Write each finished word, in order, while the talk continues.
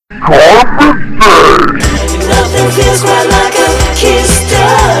Nothing feels quite like a kiss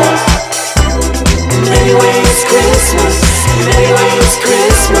does. Many ways Christmas, many ways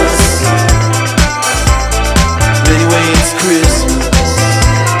Christmas, many ways Christmas.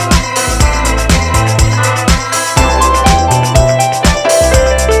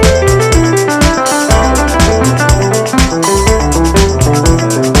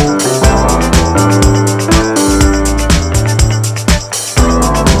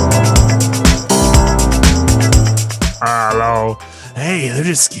 Hello. Hey, they're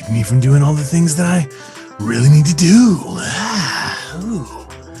just keeping me from doing all the things that I really need to do.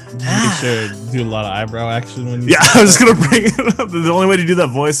 Make sure to do a lot of eyebrow action when you. Yeah, I was just gonna bring it up. The only way to do that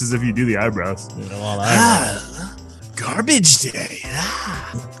voice is if you do the eyebrows. A lot of eyebrows. Garbage day.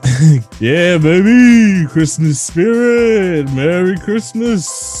 Yeah, baby. Christmas spirit. Merry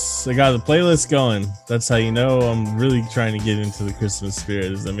Christmas. I got the playlist going. That's how you know I'm really trying to get into the Christmas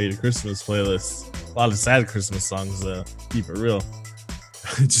spirit. Is I made a Christmas playlist. A lot of sad Christmas songs. Keep it real.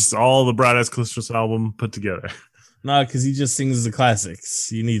 Just all the Bright Eyes Christmas album put together. No, because he just sings the classics.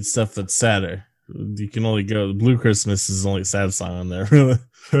 You need stuff that's sadder. You can only go. The Blue Christmas is the only sad song on there.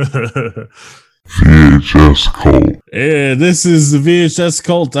 VHS Cult. Yeah, this is the VHS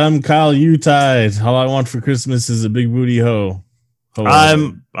Cult. I'm Kyle Utide. All I want for Christmas is a big booty hoe.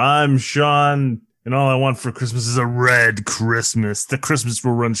 I'm Sean, and all I want for Christmas is a red Christmas. The Christmas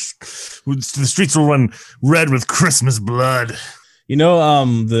will run. The streets will run red with Christmas blood. You know,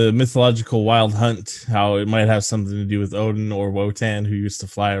 the mythological Wild Hunt, how it might have something to do with Odin or Wotan, who used to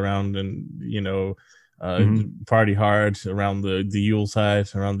fly around and, party hard around the Yuletide,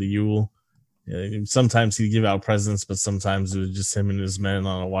 around the Yule. Yeah, sometimes he'd give out presents, but sometimes it was just him and his men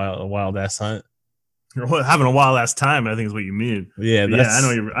on a wild ass hunt. You're having a wild ass time, I think is what you mean. Yeah,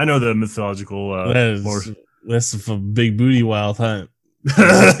 I know the mythological. That's a big booty wild hunt.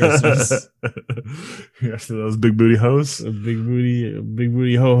 After those big booty hoes, a big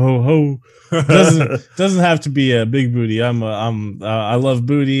booty ho. Doesn't have to be a big booty. I love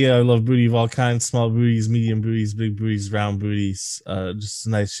booty. I love booty of all kinds: small booties, medium booties, big booties, round booties. Just a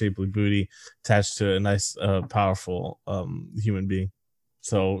nice shapely booty attached to a nice, powerful human being.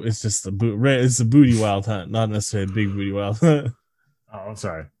 So it's just it's a booty wild hunt, not necessarily a big booty wild hunt. Oh, I'm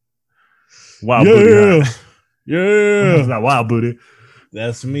sorry. Wild booty hunt. Yeah, that's not wild booty.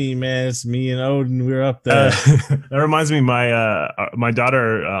 That's me, man. It's me and Odin. We're up there. That reminds me, my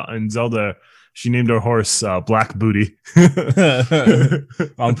daughter in Zelda, she named her horse Black Booty.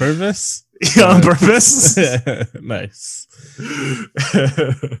 On purpose? Yeah, on purpose. Nice.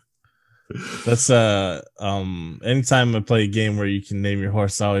 That's anytime I play a game where you can name your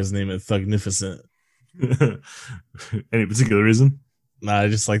horse, I always name it Thugnificent. Any particular reason? Nah, I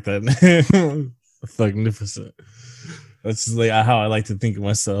just like that name. Thugnificent. That's just like how I like to think of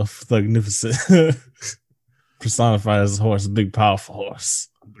myself. Thugnificent. Personified as a horse, a big, powerful horse.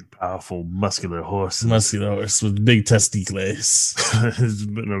 Big, powerful, muscular horse. Muscular horse with big testicles. There's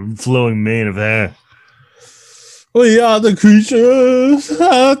been a flowing mane of hair. We are the creatures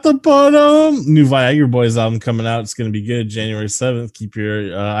at the bottom. New Viagra Boys album coming out. It's going to be good. January 7th. Keep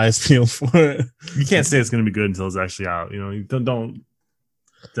your eyes peeled for it. You can't say it's going to be good until it's actually out. You know, you don't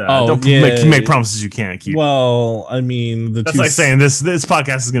make promises you can't keep. Well, I mean, that's like saying this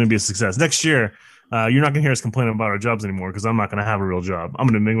podcast is going to be a success next year. You're not going to hear us complaining about our jobs anymore because I'm not going to have a real job. I'm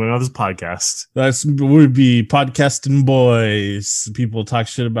going to make one of this podcast. Would be podcasting boys. People talk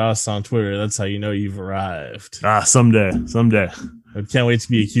shit about us on Twitter. That's how you know you've arrived. Someday. I can't wait to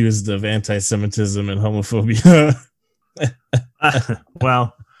be accused of anti-Semitism and homophobia.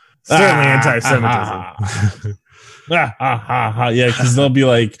 Well, certainly anti-Semitism. Yeah, because they'll be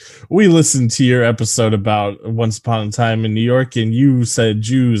like, we listened to your episode about Once Upon a Time in New York and you said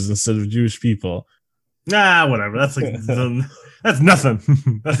Jews instead of Jewish people. Whatever. That's like that's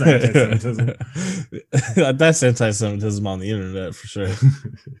nothing. That's not anti-Semitism. That's anti-Semitism on the internet for sure.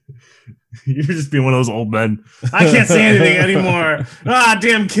 You're just being one of those old men. I can't say anything anymore.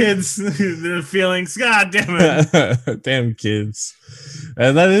 Damn kids. Their feelings. God damn it. Damn kids.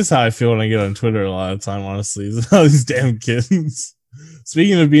 And that is how I feel when I get on Twitter a lot of the time, honestly. All these damn kids.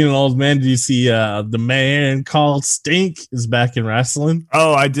 Speaking of being an old man, did you see the man called Stink is back in wrestling?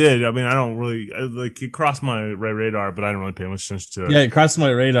 Oh, I did. I mean, I don't really it crossed my radar, but I don't really pay much attention to it. Yeah, it crossed my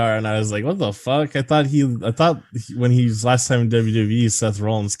radar, and I was like, "What the fuck?" I thought when he was last time in WWE, Seth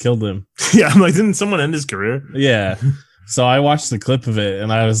Rollins killed him. Yeah, I'm like, didn't someone end his career? Yeah. So I watched the clip of it,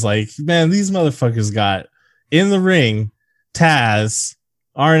 and I was like, "Man, these motherfuckers got in the ring, Taz,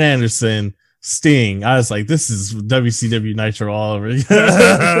 Arn Anderson." Sting. I was like, this is WCW Nitro all over again.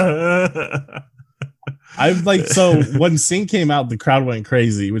 I've like, so when Sing came out, the crowd went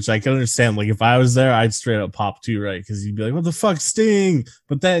crazy, which I can understand. Like, if I was there, I'd straight up pop too, right? Because you'd be like, what the fuck, Sting?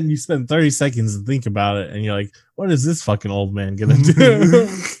 But then you spend 30 seconds to think about it, and you're like, what is this fucking old man gonna do?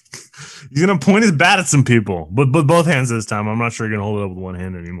 He's gonna point his bat at some people, but both hands this time. I'm not sure you're gonna hold it up with one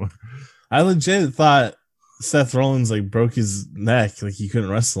hand anymore. I legit thought Seth Rollins like broke his neck, like he couldn't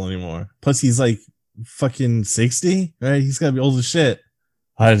wrestle anymore. Plus, he's like fucking 60, right? He's gotta be old as shit.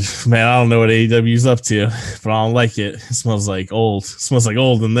 I don't know what AEW's up to, but I don't like it. It smells like old. It smells like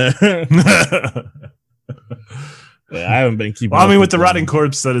old in there. I haven't been keeping. Well, I mean, with the rotting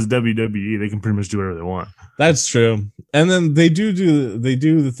corpse that is WWE, they can pretty much do whatever they want. That's true. And then they do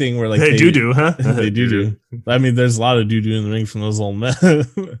the thing where like they do, huh? They do. I mean, there's a lot of doo-doo in the ring from those old men.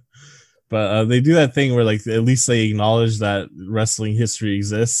 But they do that thing where, like, at least they acknowledge that wrestling history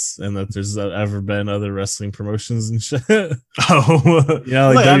exists and that there's ever been other wrestling promotions and shit. Oh, yeah.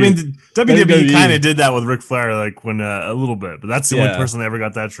 Like I mean, WWE kind of did that with Ric Flair, like when a little bit, but that's the only person that ever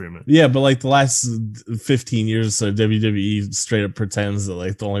got that treatment. Yeah, but like the last 15 years or so, WWE straight up pretends that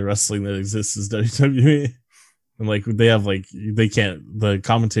like the only wrestling that exists is WWE. And like they have like the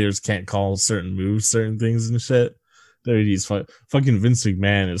commentators can't call certain moves, certain things and shit. WWE's fucking Vince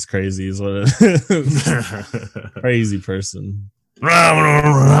McMahon is crazy, is what it is. Crazy person.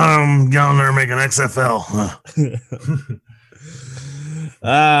 I'm down there making XFL.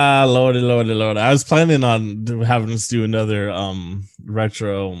 Lordy. I was planning on having us do another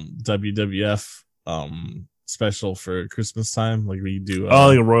retro WWF special for Christmas time, like we do.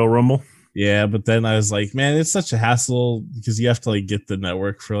 Like a Royal Rumble. Yeah, but then I was like, man, it's such a hassle because you have to like get the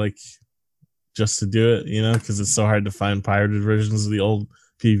network for like just to do it, you know, because it's so hard to find pirated versions of the old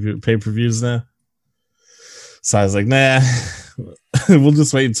pay-per-views now. So I was like, nah, we'll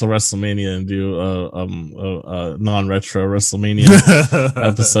just wait until WrestleMania and do a non-retro WrestleMania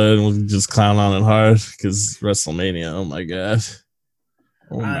episode, and we'll just clown on it hard because WrestleMania, oh my god.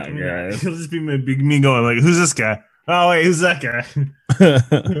 It'll just be me going like, who's this guy? Oh wait, who's that guy?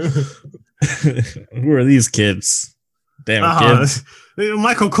 Who are these kids? Damn kids.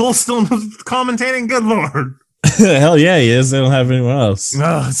 Michael Cole's still commentating. Good lord. Hell yeah, he is. They don't have anyone else.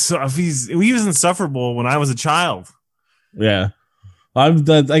 No, so if he was insufferable when I was a child. Yeah. I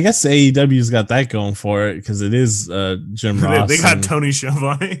guess AEW's got that going for it because it is Jim Ross. They got Tony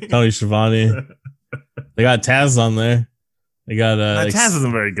Schiavone. They got Taz on there. They got Taz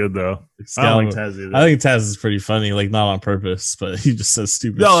isn't very good though. I don't like Taz either. I think Taz is pretty funny, like not on purpose, but he just says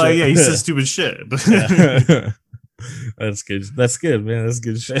stupid shit. Like, yeah, he says stupid shit. That's good. That's good, man. That's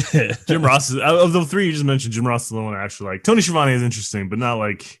good shit. Jim Ross is, of the three you just mentioned, Jim Ross is the one I actually like. Tony Schiavone is interesting, but not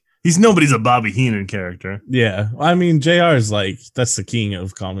like nobody's a Bobby Heenan character. Yeah. I mean, JR is like, that's the king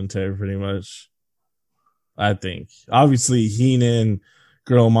of commentary pretty much. I think. Obviously, Heenan,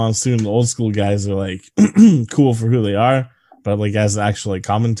 Girl Monsoon, the old school guys are like cool for who they are, but like as actual like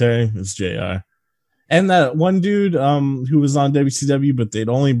commentary, it's JR. And that one dude who was on WCW, but they'd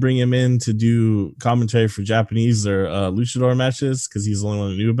only bring him in to do commentary for Japanese or luchador matches because he's the only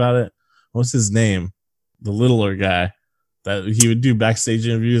one who knew about it. What's his name? The littler guy that he would do backstage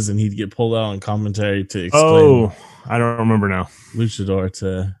interviews and he'd get pulled out on commentary to explain. Oh, I don't remember now. Luchador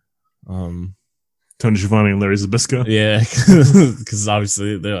to Tony Schiavone and Larry Zbyszko. Yeah, because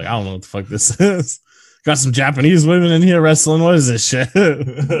obviously they're like, I don't know what the fuck this is. Got some Japanese women in here wrestling. What is this shit?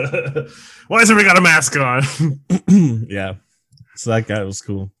 Why has everybody got a mask on? Yeah. So that guy was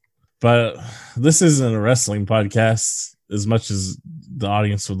cool. But this isn't a wrestling podcast as much as the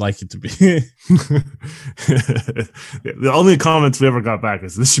audience would like it to be. The only comments we ever got back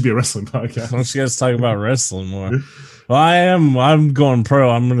is this should be a wrestling podcast. Why don't you guys talk about wrestling more? Well, I'm going pro.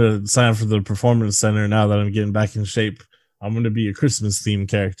 I'm going to sign up for the Performance Center now that I'm getting back in shape. I'm going to be a Christmas themed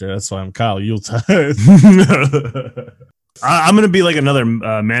character. That's why I'm Kyle Yuletide. I'm going to be like another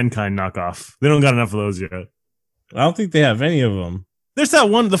Mankind knockoff. They don't got enough of those yet. I don't think they have any of them. There's that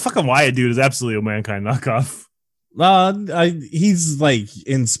one, the fucking Wyatt dude is absolutely a Mankind knockoff. He's like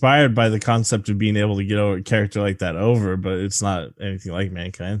inspired by the concept of being able to get a character like that over, but it's not anything like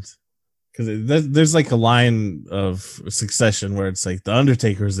Mankind. Because there's like a line of Succession where it's like the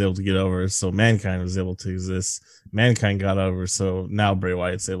Undertaker was able to get over, so Mankind was able to exist. Mankind got over, so now Bray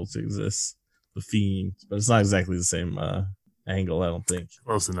Wyatt's able to exist. The Fiend, but it's not exactly the same angle, I don't think.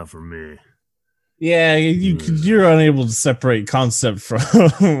 Close enough for me. Yeah, you're unable to separate concept from.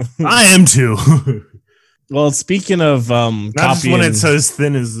 I am too. Well, speaking of not just when it's as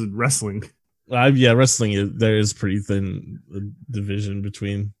thin as wrestling. Yeah, wrestling there is pretty thin division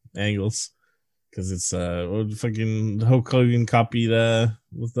between angles because it's fucking Hulk Hogan copied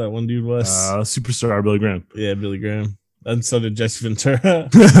what that one dude was Superstar Billy Graham. Yeah, Billy Graham. And so did Jesse Ventura.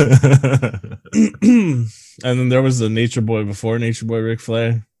 And then there was the Nature Boy before Nature Boy Ric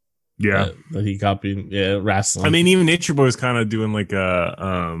Flair. Yeah. That he copied. Yeah, wrestling. I mean, even Nature Boy was kind of doing like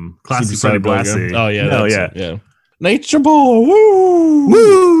a classic Freddie Blassie. Oh, yeah. No, yeah. Yeah. Nature Boy. Woo!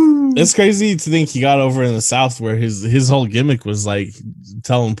 Woo! It's crazy to think he got over in the South where his whole gimmick was like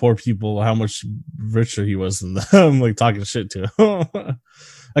telling poor people how much richer he was than them, like talking shit to him.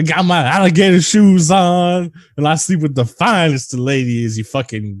 I got my alligator shoes on and I sleep with the finest of ladies, you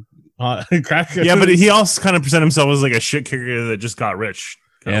fucking cracker. Yeah, but he also kind of presented himself as like a shit kicker that just got rich.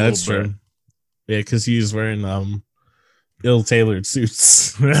 Yeah, that's true. Yeah, because he was wearing ill-tailored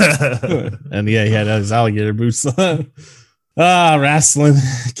suits. And yeah, he had his alligator boots on. Wrestling.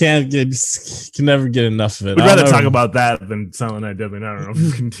 Can never get enough of it. We'd rather talk about that than Silent Night, Deadly Night. I don't know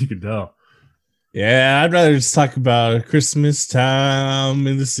if you can tell. Yeah, I'd rather just talk about Christmas time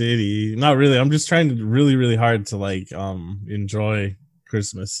in the city. Not really. I'm just trying to really, really hard to like enjoy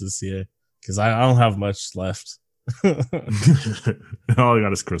Christmas this year because I don't have much left. All I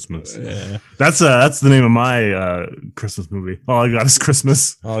got is Christmas. Yeah, that's the name of my Christmas movie. All I got is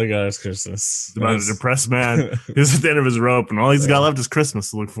Christmas. All I got is Christmas. It's about a depressed man. He's at the end of his rope, and all he's got left is Christmas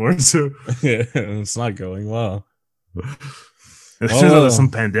to look forward to. Yeah, it's not going well. There's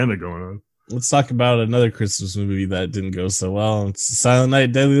some pandemic going on. Let's talk about another Christmas movie that didn't go so well. It's Silent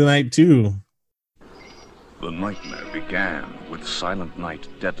Night, Deadly Night 2. The nightmare began with Silent Night,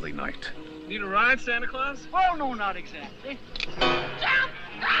 Deadly Night. Need a ride, Santa Claus? Oh, no, not exactly. But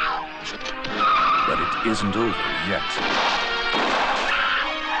it isn't over yet.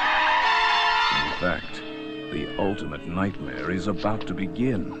 In fact, the ultimate nightmare is about to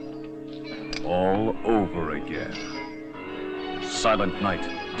begin. All over again. Silent Night,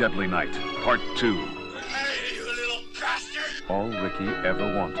 Deadly Night, Part 2. Hey, you little bastard! All Ricky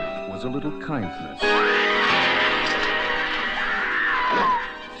ever wanted was a little kindness.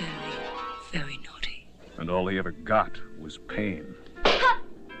 Very naughty. And all he ever got was pain.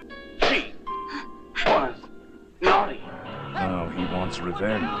 She was naughty. Now he wants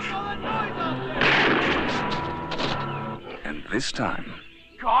revenge. And this time,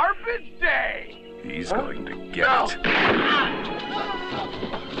 Garbage day! he's going to get it.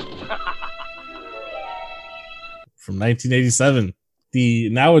 From 1987. The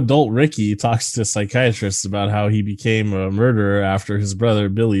now adult Ricky talks to psychiatrists about how he became a murderer after his brother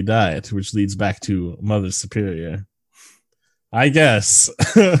Billy died, which leads back to Mother Superior. I guess.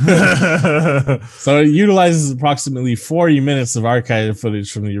 So it utilizes approximately 40 minutes of archived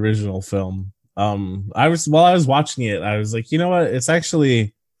footage from the original film. While I was watching it, I was like, you know what? It's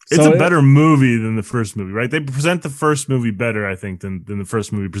actually a better movie than the first movie, right? They present the first movie better, I think, than the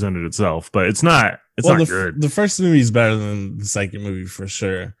first movie presented itself. But it's not good. The first movie is better than the second movie for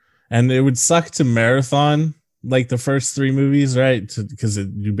sure. And it would suck to marathon like the first three movies, right? Because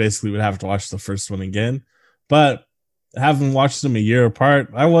you basically would have to watch the first one again. But having watched them a year apart,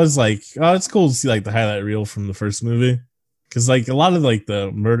 I was like, oh, it's cool to see like the highlight reel from the first movie. Because like a lot of like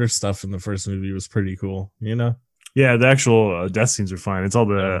the murder stuff in the first movie was pretty cool, you know? Yeah, the actual death scenes are fine. It's all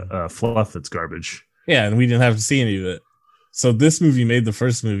the fluff that's garbage. Yeah, and we didn't have to see any of it. So this movie made the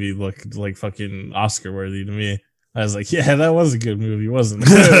first movie look like fucking Oscar worthy to me. I was like, yeah, that was a good movie, wasn't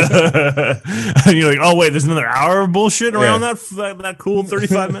it? And you're like, oh wait, there's another hour of bullshit around that cool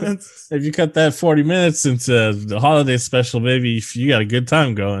 35 minutes. If you cut that 40 minutes into the holiday special, baby, you got a good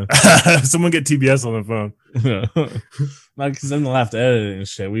time going. Someone get TBS on the phone. Not because then they'll have to edit it and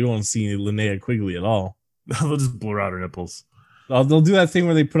shit. We won't see Linnea Quigley at all. They'll just blur out her nipples. They'll do that thing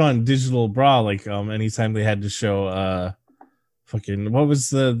where they put on digital bra, like anytime they had to show fucking what was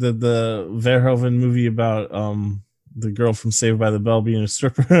the Verhoeven movie about the girl from Saved by the Bell being a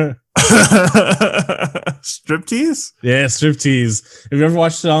stripper? Striptease? Yeah, Striptease. Have you ever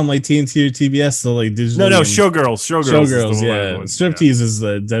watched it on like TNT or TBS? So like digital. No, Showgirls. Showgirls, yeah. Striptease is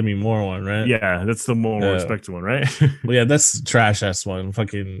the Demi Moore one, right? Yeah, that's the more respected one, right? Well, yeah, that's the trash ass one.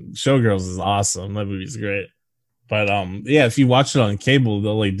 Fucking Showgirls is awesome. That movie's great. But yeah, if you watch it on cable,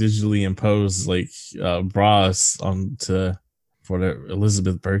 they'll like digitally impose like bras onto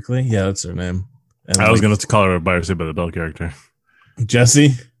Elizabeth Berkley. Yeah, that's her name. And I was gonna call her by Saved by the Bell character.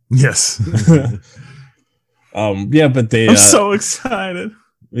 Jessie. Yes. Yeah, but I'm so excited.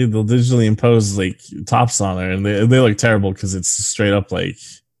 They'll digitally impose like tops on her, and they look terrible because it's straight up like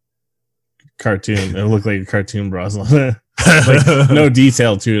cartoon. It look like a cartoon bras on her. Like no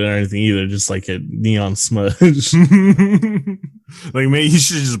detail to it or anything either, just like a neon smudge. Like maybe you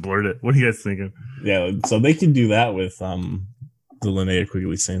should just blurt it. What are you guys thinking? Yeah, so they can do that with the Linnea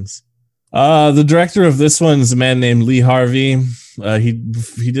Quigley scenes. The director of this one is a man named Lee Harvey.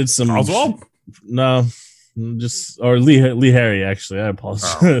 He did some Oswald? No, Just or Lee Harry. Actually, I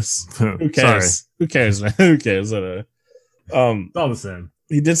apologize. Who cares? Sorry. Who cares, man? Who cares? It's all the same.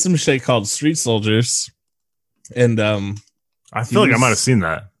 He did some shit called Street Soldiers, and I feel like I might have seen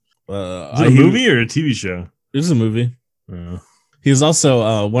that. Is it a he- movie or a TV show? It was a movie. He was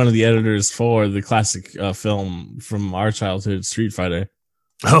also one of the editors for the classic film from our childhood, Street Fighter.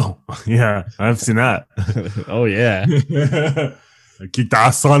 Oh, yeah. I've seen that. Oh yeah. Kick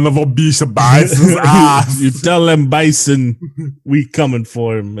that son of a bitch of Bison's ass. You tell them Bison, we coming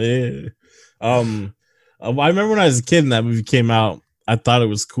for him. Yeah. I remember when I was a kid and that movie came out, I thought it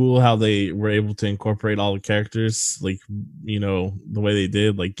was cool how they were able to incorporate all the characters, like, you know, the way they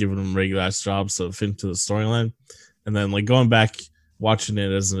did, like giving them regular ass jobs so it fit into the storyline. And then like going back, watching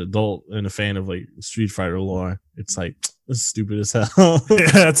it as an adult and a fan of like Street Fighter lore, it's like, this is stupid as hell.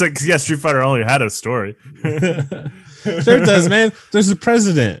 Yeah, it's like, yeah, Street Fighter only had a story. Sure it does, man. There's a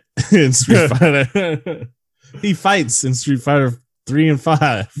president in Street Fighter. He fights in Street Fighter 3 and 5.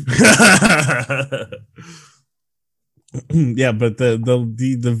 Yeah, but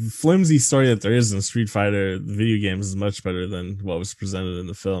the flimsy story that there is in Street Fighter, the video games, is much better than what was presented in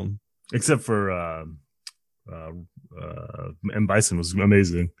the film. Except for M. Bison was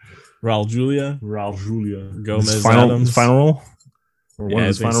amazing. Raul Julia, Gomez His final Adams. role? Or one Yeah, of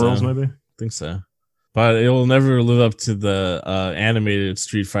his I think final roles, so. maybe? I think so. But it will never live up to the animated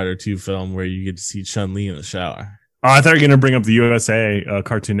Street Fighter 2 film where you get to see Chun-Li in the shower. Oh, I thought you were going to bring up the USA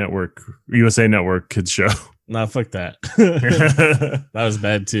Network kids show. Nah, fuck that. That was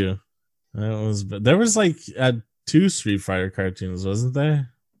bad too. There was like 2 Street Fighter cartoons, wasn't there?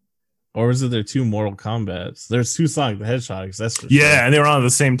 Or was it there 2 Mortal Kombats? There's 2 Sonic the Hedgehogs. That's for Yeah, sure. and they were on at the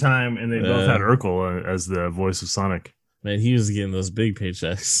same time, and they both had Urkel as the voice of Sonic. Man, he was getting those big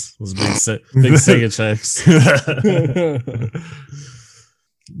paychecks, those big Sega checks.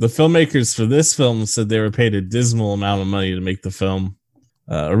 The filmmakers for this film said they were paid a dismal amount of money to make the film.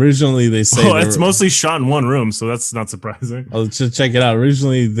 Originally, they say it's mostly shot in one room, so that's not surprising. Oh, check it out.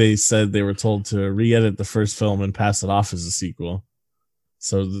 Originally, they said they were told to re-edit the first film and pass it off as a sequel.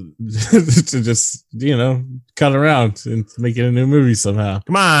 So to just, you know, cut around and make it a new movie somehow.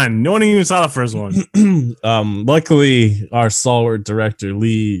 Come on, no one even saw the first one. Luckily, our stalwart director,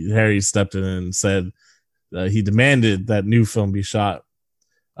 Lee Harry, stepped in and said he demanded that new film be shot.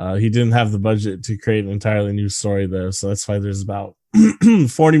 He didn't have the budget to create an entirely new story, though. So that's why there's about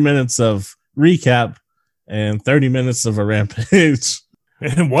 40 minutes of recap and 30 minutes of a rampage.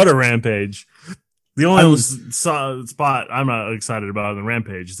 And what a rampage. The only spot I'm not excited about in the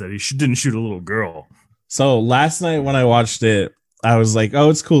rampage is that he didn't shoot a little girl. So last night when I watched it, I was like, oh,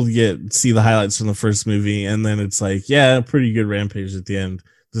 it's cool to see the highlights from the first movie. And then it's like, yeah, pretty good rampage at the end.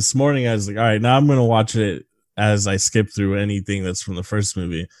 This morning, I was like, all right, now I'm going to watch it as I skip through anything that's from the first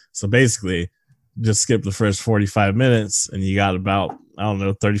movie. So basically, just skip the first 45 minutes and you got about, I don't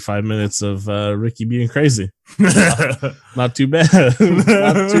know, 35 minutes of Ricky being crazy. Not too bad.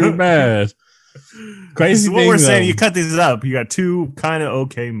 Not too bad. Crazy so what thing, we're saying, though, you cut these up, you got 2 kind of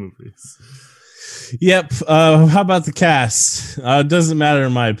okay movies. Yep. How about the cast? It doesn't matter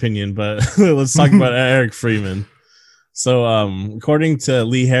in my opinion, but let's talk about Eric Freeman. So, according to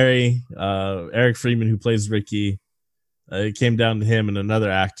Lee Harry, Eric Freeman, who plays Ricky, it came down to him and another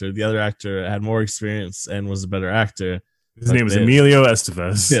actor. The other actor had more experience and was a better actor. His name is Emilio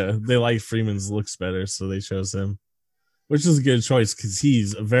Estevez. Yeah, they liked Freeman's looks better, so they chose him, which is a good choice because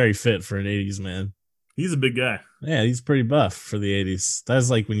he's very fit for an 80s man. He's a big guy. Yeah, he's pretty buff for the 80s. That's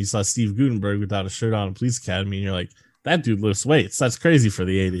like when you saw Steve Guttenberg without a shirt on in Police Academy, and you're like, that dude lifts weights. That's crazy for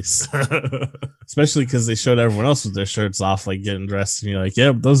the 80s. Especially because they showed everyone else with their shirts off, like getting dressed, and you're like,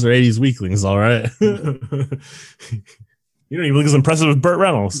 yeah, those are 80s weaklings, all right. You don't even look as impressive as Burt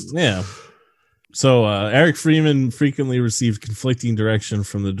Reynolds. Yeah. So Eric Freeman frequently received conflicting direction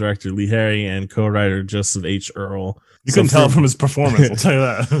from the director Lee Harry and co-writer Joseph H. Earl. You couldn't tell from his performance, I'll tell you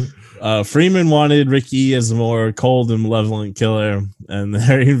that. Freeman wanted Ricky as a more cold and malevolent killer, and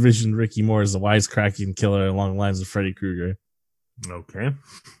Harry envisioned Ricky more as a wisecracking killer along the lines of Freddy Krueger. Okay.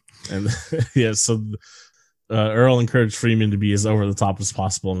 And yeah, so Earl encouraged Freeman to be as over the top as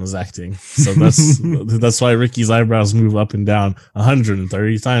possible in his acting. So that's why Ricky's eyebrows move up and down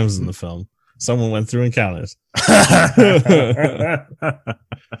 130 times in the film. Someone went through and counted.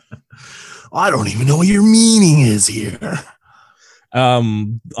 I don't even know what your meaning is here.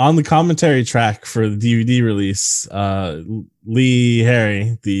 On the commentary track for the DVD release, Lee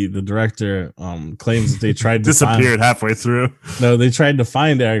Harry, the director, claims that they tried to disappeared halfway through. No, they tried to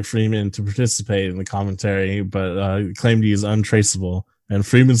find Eric Freeman to participate in the commentary, but claimed he is untraceable, and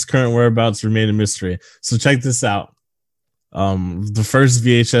Freeman's current whereabouts remain a mystery. So check this out. The first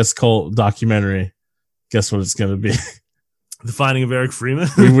VHS cult documentary Guess what it's gonna be? The Finding of Eric Freeman.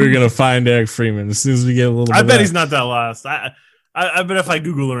 We're gonna find Eric Freeman as soon as we get a little. I bit bet of he's not that lost. I bet if I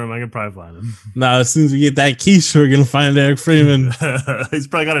Google him, I can probably find him. No, as soon as we get that quiche, we're gonna find Eric Freeman. He's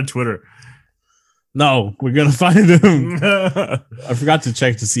probably got a Twitter. No, we're gonna find him. I forgot to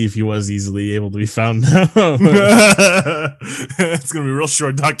check to see if he was easily able to be found now. It's gonna be a real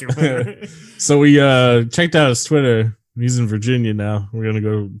short documentary. So we checked out his Twitter. He's in Virginia now. We're gonna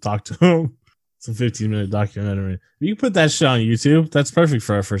go talk to him. It's a 15-minute documentary. You can put that shit on YouTube. That's perfect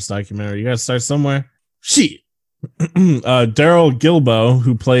for our first documentary. You gotta start somewhere. Shit. Daryl Gilbo,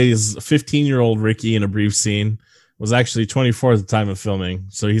 who plays 15-year-old Ricky in a brief scene, was actually 24 at the time of filming.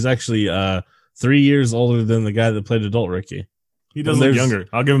 So he's actually 3 years older than the guy that played adult Ricky. He does look younger.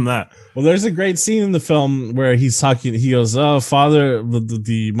 I'll give him that. Well, there's a great scene in the film where he's talking. He goes, "Oh, father,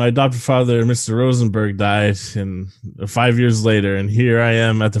 my adopted father, Mr. Rosenberg, died, and 5 years later, and here I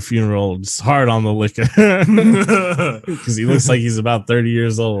am at the funeral, just hard on the liquor," because he looks like he's about 30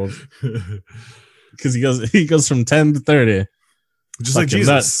 years old. Because he goes from 10 to 30, just like Jesus.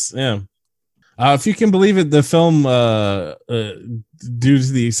 Nuts. Yeah. If you can believe it, the film, due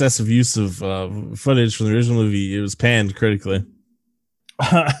to the excessive use of footage from the original movie, it was panned critically.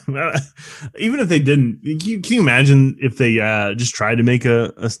 Even if they didn't, can you imagine if they just tried to make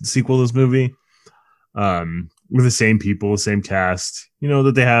a sequel to this movie with the same people, the same cast,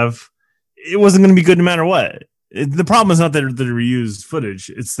 that they have? It wasn't going to be good no matter what. The problem is not that they reused footage;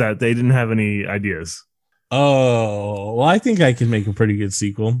 it's that they didn't have any ideas. Oh, well, I think I can make a pretty good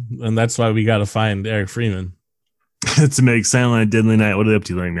sequel, and that's why we got to find Eric Freeman to make Silent Night, Deadly Night. What are they up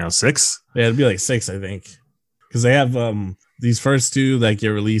to like now? 6? Yeah, it'd be like 6, I think, because they have these first 2 that get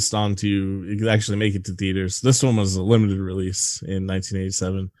released onto actually make it to theaters. This one was a limited release in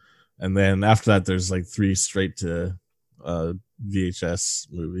 1987, and then after that, there's like 3 straight to VHS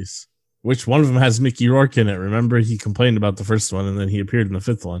movies. Which one of them has Mickey Rourke in it? Remember, he complained about the first one, and then he appeared in the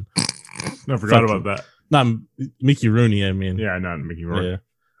 5th one. I forgot about that. Not Mickey Rooney, I mean. Yeah, not Mickey Rourke. Yeah.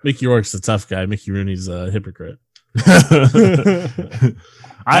 Mickey Rourke's the tough guy. Mickey Rooney's a hypocrite.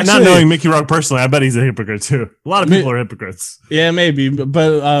 I'm not knowing Mickey Rourke personally. I bet he's a hypocrite too. A lot of people are hypocrites. Yeah, maybe.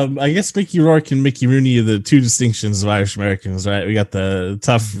 But I guess Mickey Rourke and Mickey Rooney are the 2 distinctions of Irish Americans, right? We got the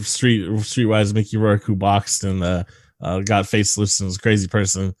tough streetwise Mickey Rourke who boxed and got facelifts and was a crazy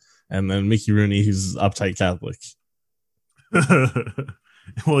person. And then Mickey Rooney, who's uptight Catholic.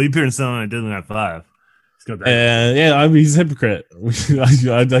 Well, he appeared in Silent Night, Deadly Night 5. Yeah, I mean, he's a hypocrite.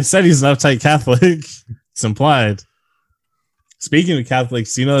 I said he's an uptight Catholic. It's implied. Speaking of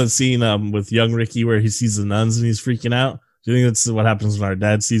Catholics, you know the scene with young Ricky where he sees the nuns and he's freaking out? Do you think that's what happens when our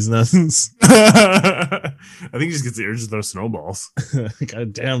dad sees nuns? I think he just gets the urge to throw snowballs.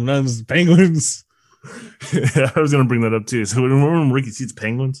 Goddamn nuns, penguins. Yeah, I was going to bring that up too. So remember when Ricky sees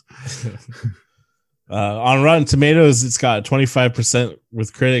penguins? On Rotten Tomatoes, it's got 25%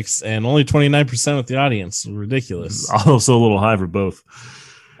 with critics and only 29% with the audience. Ridiculous. Also a little high for both.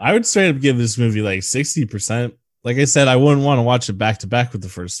 I would straight up give this movie like 60%. Like I said, I wouldn't want to watch it back to back with the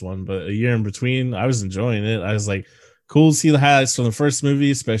first one, but a year in between, I was enjoying it. I was like, cool to see the highlights from the first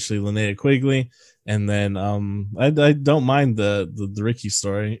movie, especially Linnea Quigley. And then I don't mind the Ricky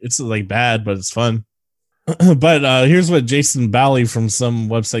story. It's like bad, but it's fun. But here's what Jason Bally from some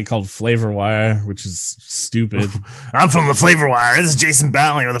website called Flavor Wire, which is stupid. I'm from the Flavor Wire. This is Jason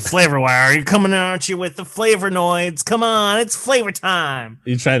Bally with the Flavor Wire. You're coming, aren't you, with the Flavornoids? Come on, it's flavor time.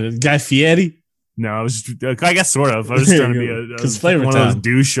 You trying to Guy Fieri? No, I was just, I guess sort of. I was just trying to be one of those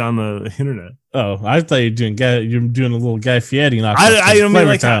douche on the internet. Oh, I thought you're doing a little Guy Fieri knockoff. I don't mean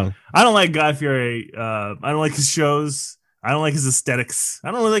like I don't like Guy Fieri. I don't like his shows. I don't like his aesthetics. I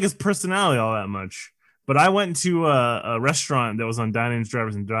don't really like his personality all that much. But I went to a restaurant that was on Dinings,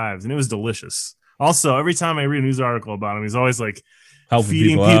 Drivers, and Drives, and it was delicious. Also, every time I read a news article about him, he's always like helping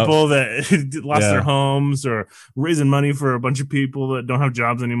feeding people that lost their homes or raising money for a bunch of people that don't have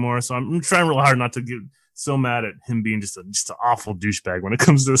jobs anymore. So I'm trying real hard not to get so mad at him being just an awful douchebag when it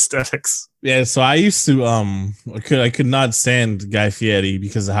comes to aesthetics. Yeah, so I used to I could not stand Guy Fieri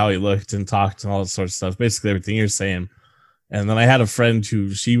because of how he looked and talked and all that sort of stuff. Basically everything you're saying. And then I had a friend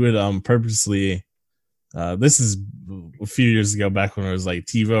who she would purposely. This is a few years ago, back when it was like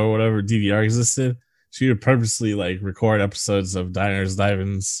TiVo or whatever, DVR existed. She would purposely like record episodes of Diners,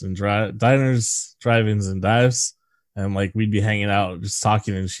 Drive-Ins, and Dives, and like we'd be hanging out, just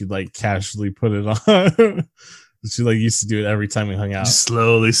talking, and she'd like casually put it on. She like used to do it every time we hung out, just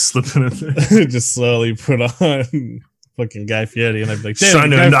slowly slipping it there. Just slowly put on fucking Guy Fieri, and I'd be like,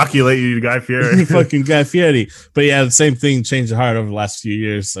 trying to inoculate you to Guy Fieri. Fucking Guy Fieri. But yeah, the same thing changed the heart over the last few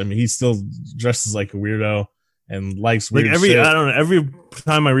years. I mean, he still dresses like a weirdo and likes Like weird shit. I don't know, every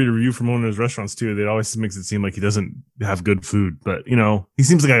time I read a review from one of his restaurants too, it always makes it seem like he doesn't have good food. But you know, he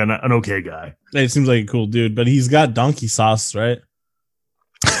seems like an okay guy. It seems like a cool dude, but he's got donkey sauce, right?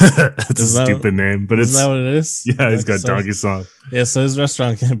 That's a stupid name, but isn't that what it is? yeah, he's got donkey sauce. Yeah, so his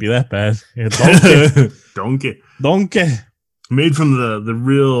restaurant can't be that bad. Yeah, Donkey. donkey. Made from the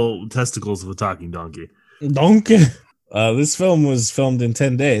real testicles of a talking donkey. Donkey. This film was filmed in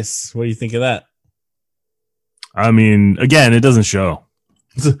 10 days. What do you think of that? I mean, again, it doesn't show.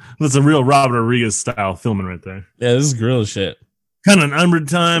 That's a real Robert Rodriguez style filming right there. Yeah, this is guerrilla shit. Kind of an under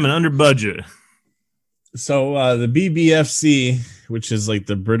time and under budget. So the BBFC, which is like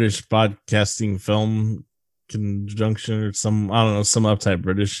the British Broadcasting Film Conjunction or some uptight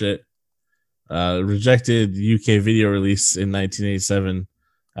British shit, rejected UK video release in 1987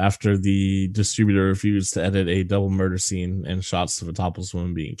 after the distributor refused to edit a double murder scene and shots of a topless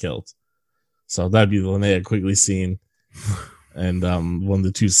woman being killed. So that'd be the Linnea Quigley scene, and when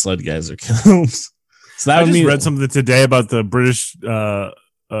the two sled guys are killed. So that I would just mean read something today about the British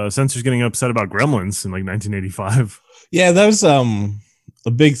censors getting upset about Gremlins in like 1985. Yeah, that was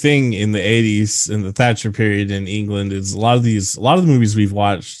a big thing in the 80s in the Thatcher period in England. Is a lot of the movies we've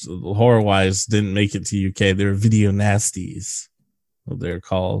watched horror wise didn't make it to UK. They were video nasties, what they're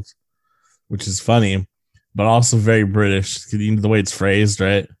called, which is funny, but also very British. You know the way it's phrased,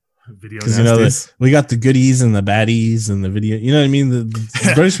 right? Because you know we got the goodies and the baddies and the video. You know what I mean?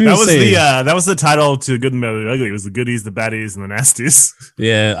 The British people that was the title to Good and Bad and Ugly. It was the goodies, the baddies, and the nasties.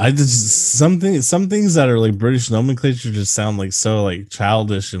 Yeah, I just some things that are like British nomenclature just sound like so like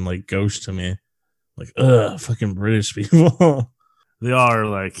childish and like gauche to me. Like, fucking British people. They are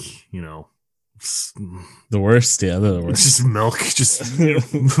like, you know, the worst. Yeah, they're the worst. Just milk,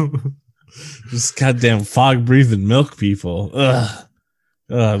 just goddamn fog breathing milk people.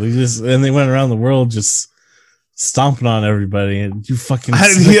 They went around the world just stomping on everybody, and you fucking.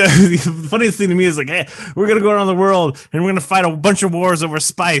 The funniest thing to me is like, hey, we're gonna go around the world and we're gonna fight a bunch of wars over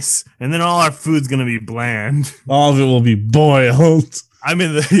spice, and then all our food's gonna be bland. All of it will be boiled. I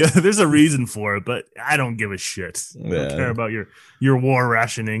mean, there's a reason for it, but I don't give a shit. I don't care about your war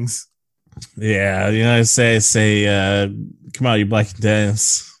rationings. Yeah, you know, I say, come out, you black and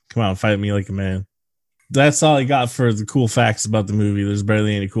dance. Come out and fight me like a man. That's all I got for the cool facts about the movie. There's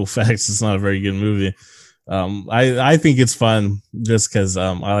barely any cool facts. It's not a very good movie. I think it's fun just because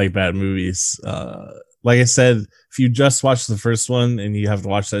I like bad movies. Like I said, if you just watch the first one and you have to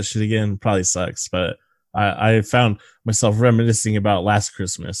watch that shit again, probably sucks. But I found myself reminiscing about Last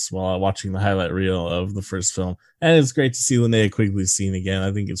Christmas while watching the highlight reel of the first film. And it's great to see Linnea Quigley's scene again.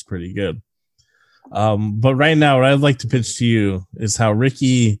 I think it's pretty good. But right now, what I'd like to pitch to you is how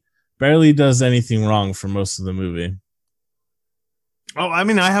Ricky barely does anything wrong for most of the movie. Oh, I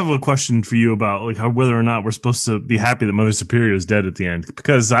mean, I have a question for you about like whether or not we're supposed to be happy that Mother Superior is dead at the end,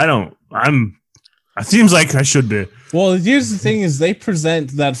 because it seems like I should be. Well, here's the thing is they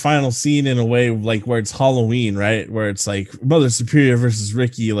present that final scene in a way like where it's Halloween, right? Where it's like Mother Superior versus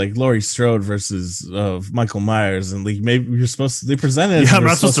Ricky, like Laurie Strode versus Michael Myers. And like maybe you're supposed to, they present it. Yeah, I'm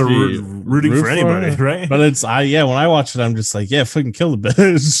not supposed to rooting for anybody, right? But it's, when I watch it, I'm just like, yeah, fucking kill the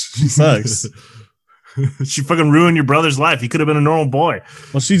bitch. She sucks. She fucking ruined your brother's life. He could have been a normal boy.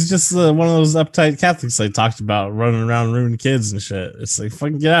 Well, she's just one of those uptight Catholics I talked about, running around ruining kids and shit. It's like,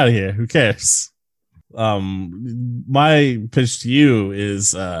 fucking get out of here. Who cares? My pitch to you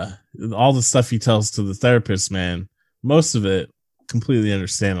is all the stuff he tells to the therapist, man, most of it completely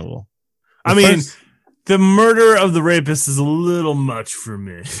understandable. The murder of the rapist is a little much for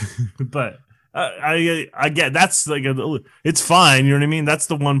me, but I get that's like it's fine, you know what I mean? That's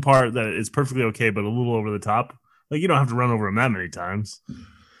the one part that is perfectly okay, but a little over the top. Like you don't have to run over him that many times.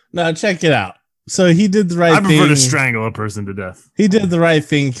 No, check it out. So he did the right thing. I prefer to strangle a person to death. He did the right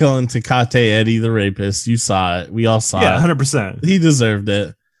thing, killing Tecate Eddie, the rapist. You saw it. We all saw it. Yeah, 100%. He deserved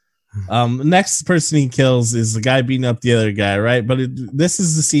it. Next person he kills is the guy beating up the other guy, right? But this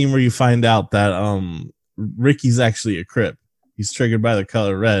is the scene where you find out that Ricky's actually a Crip. He's triggered by the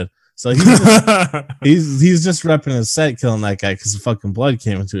color red. So he's just repping his set, killing that guy because the fucking blood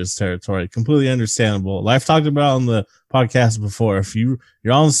came into his territory. Completely understandable. Like I've talked about on the podcast before. If you're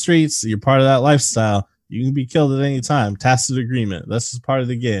on the streets, you're part of that lifestyle, you can be killed at any time. Tacit agreement. That's just part of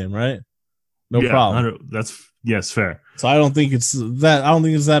the game, right? No problem. That's fair. So I don't think it's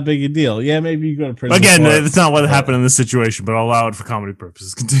that big a deal. Yeah, maybe you go to prison. Again, it's not what happened in this situation, but I'll allow it for comedy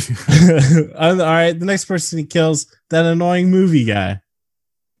purposes. Continue. All right, the next person he kills, that annoying movie guy.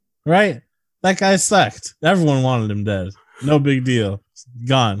 Right? That guy sucked. Everyone wanted him dead. No big deal.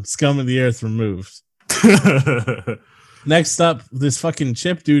 Gone. Scum of the earth removed. Next up, this fucking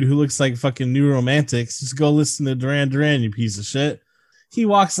Chip dude who looks like fucking New Romantics. Just go listen to Duran Duran, you piece of shit. He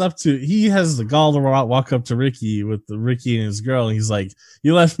has the gall to walk up to Ricky with Ricky and his girl, and he's like,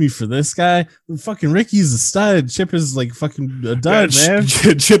 "You left me for this guy? Fucking Ricky's a stud. Chip is like fucking a dud, man."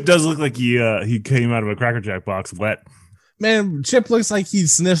 Chip does look like he came out of a Cracker Jack box wet. Man, Chip looks like he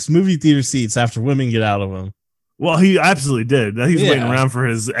sniffs movie theater seats after women get out of him. Well, he absolutely did. He's waiting around for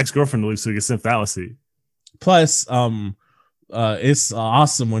his ex-girlfriend to leave so he can sniff that seat. Plus, it's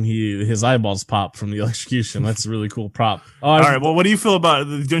awesome when his eyeballs pop from the electrocution. That's a really cool prop. All right. Well, what do you feel about?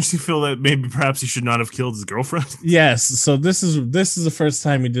 Don't you feel that maybe perhaps he should not have killed his girlfriend? Yes. So this is the first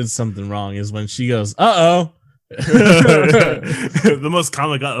time he did something wrong. Is when she goes, "Uh-oh." The most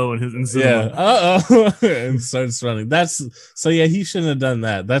comic in his cinema. Uh-oh. And starts running. He shouldn't have done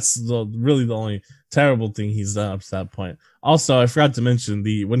that. That's really the only terrible thing he's done up to that point. Also, I forgot to mention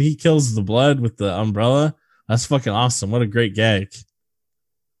when he kills the blood with the umbrella. That's fucking awesome. What a great gag.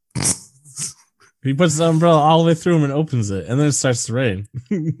 He puts the umbrella all the way through him and opens it, and then it starts to rain.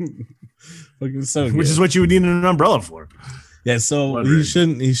 Fucking so good. Which is what you would need an umbrella for. Yeah, so he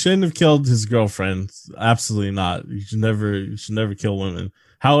shouldn't have killed his girlfriend. Absolutely not. You should never kill women.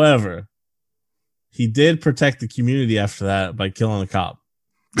 However, he did protect the community after that by killing a cop.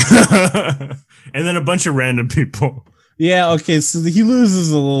 And then a bunch of random people. Yeah, okay, so he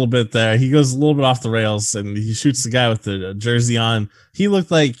loses a little bit there. He goes a little bit off the rails, and he shoots the guy with the jersey on. He looked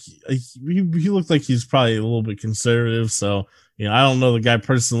like he's probably a little bit conservative. So I don't know the guy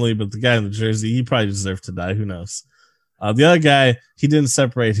personally, but the guy in the jersey, he probably deserved to die. Who knows? The other guy, he didn't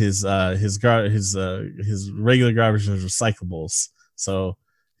separate his regular garbage and his recyclables, so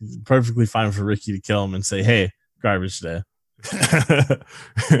it's perfectly fine for Ricky to kill him and say, "Hey, garbage day." I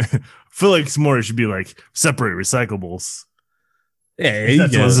feel like more it should be like separate recyclables. Yeah,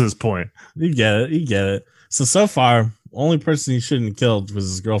 that's his point. You get it. So far, only person he shouldn't have killed was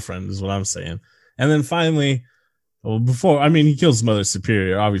his girlfriend, is what I'm saying. And then finally, he kills Mother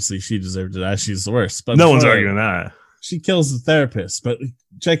Superior. Obviously, she deserved to die. She's the worst. But no one's arguing that. She kills the therapist. But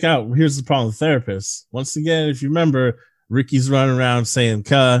check out, here's the problem with the therapist. Once again, if you remember, Ricky's running around saying,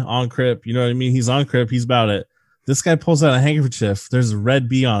 "Cuh, on crip." You know what I mean? He's on crip. He's about it. This guy pulls out a handkerchief. There's a red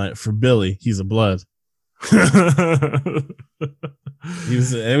B on it for Billy. He's a blood. It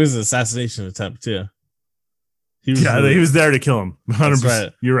was an assassination attempt too. He was there to kill him. 100%.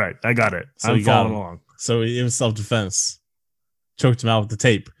 Right. You're right. I got it. So I'm following along. So it was self-defense. Choked him out with the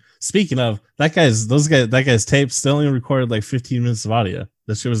tape. Speaking of that guy's tape still only recorded like 15 minutes of audio.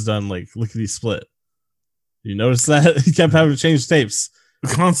 That shit was done like lickety split. You notice that? He kept having to change tapes.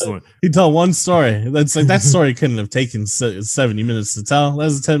 Constantly. He'd tell one story. That's like that story couldn't have taken 70 minutes to tell. That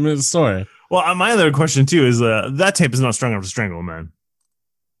was a 10-minute story. Well, my other question too is that tape is not strong enough to strangle a man.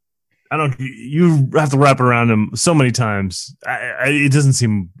 You have to wrap it around him so many times. It doesn't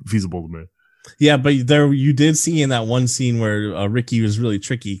seem feasible to me. Yeah, but you did see in that one scene where Ricky was really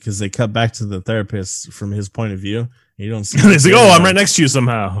tricky because they cut back to the therapist from his point of view. You don't see. He's like, "Oh, I'm right next to you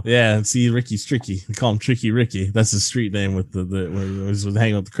somehow." Yeah, and see, Ricky's tricky. We call him Tricky Ricky. That's his street name with when he was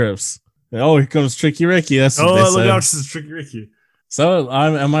hanging with the Crips. Oh, here comes Tricky Ricky. That's what they look say. out, this is Tricky Ricky. So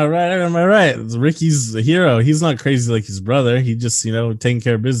am I right? Am I right? Ricky's a hero. He's not crazy like his brother. He just taking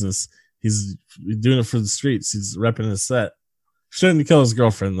care of business. He's doing it for the streets. He's repping his set. Shouldn't kill his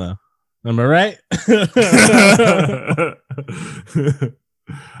girlfriend though. Am I right?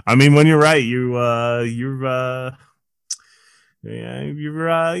 I mean, when you're right, you're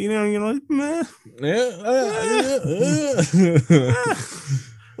meh.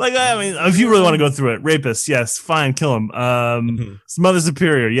 Like, I mean, if you really want to go through it, rapist, yes, fine, kill him. Mother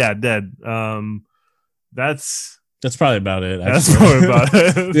Superior, yeah, dead. That's probably about it. Actually. That's probably about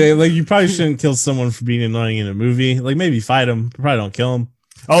it. Yeah, like you probably shouldn't kill someone for being annoying in a movie. Like maybe fight him, probably don't kill him.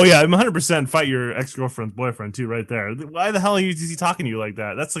 Oh yeah, I'm 100% fight your ex-girlfriend's boyfriend too, right there. Why the hell is he talking to you like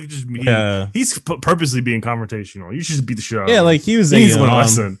that? That's like just me. Yeah. He's purposely being confrontational. You should just beat the show. Yeah, like he was. He's one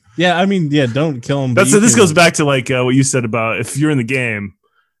lesson. Yeah, I mean, yeah, don't kill him. This goes back to like what you said about if you're in the game,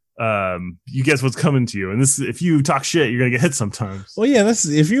 you guess what's coming to you, and if you talk shit, you're gonna get hit sometimes. Well, yeah, that's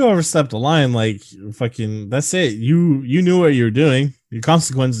if you overstepped a line, like fucking, that's it. You knew what you were doing. Your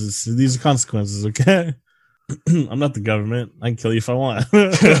consequences. These are consequences. Okay. I'm not the government. I can kill you if I want.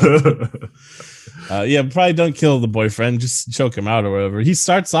 Yeah, probably don't kill the boyfriend. Just choke him out or whatever. He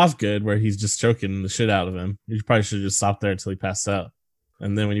starts off good where he's just choking the shit out of him. You probably should have just stopped there until he passed out.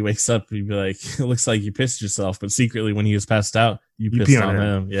 And then when he wakes up, he'd be like, it looks like you pissed yourself. But secretly, when he was passed out, you pissed on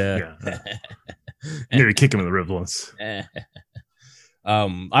him. Yeah. Maybe kick him in the ribs once.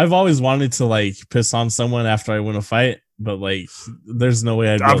 I've always wanted to like piss on someone after I win a fight, but like, there's no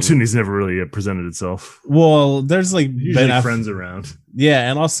way I'd The opportunity's never really presented itself. Well, there's like Usually friends around. Yeah,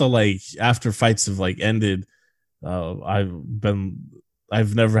 and also like after fights have like ended, I've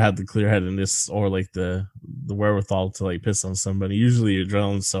never had the clear headedness or like the wherewithal to like piss on somebody. Usually your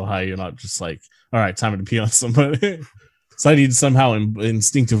adrenaline's so high you're not just like, all right, time to pee on somebody. So I need to somehow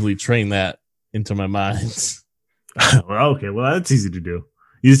instinctively train that into my mind. Well, okay, well that's easy to do.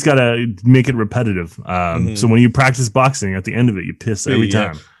 You just gotta make it repetitive. So when you practice boxing, at the end of it, you piss every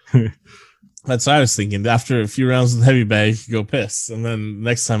time. That's what I was thinking. After a few rounds with heavy bag, go piss, and then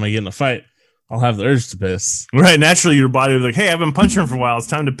next time I get in a fight, I'll have the urge to piss. Right, naturally, your body will be like, "Hey, I've been punching for a while. It's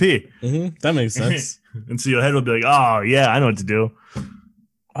time to pee." That makes sense. And so your head will be like, "Oh yeah, I know what to do."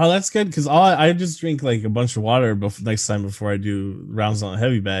 Oh, that's good because I just drink like a bunch of water next time before I do rounds on a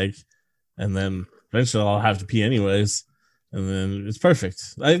heavy bag, and then eventually I'll have to pee anyways, and then it's perfect.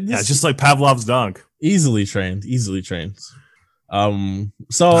 It's just like Pavlov's dog. Easily trained.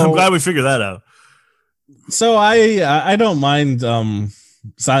 So I'm glad we figured that out. So I don't mind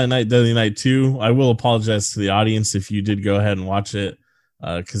Silent Night, Deadly Night 2. I will apologize to the audience if you did go ahead and watch it,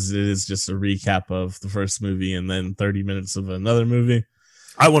 because it is just a recap of the first movie and then 30 minutes of another movie.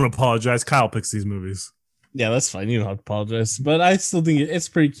 I want to apologize. Kyle picks these movies. Yeah, that's fine. You don't have to apologize. But I still think it's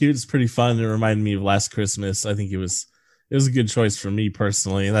pretty cute. It's pretty fun. It reminded me of Last Christmas. I think it was a good choice for me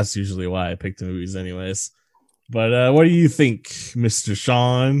personally. And that's usually why I pick the movies anyways. But what do you think, Mr.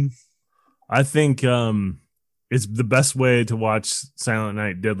 Sean? I think it's the best way to watch Silent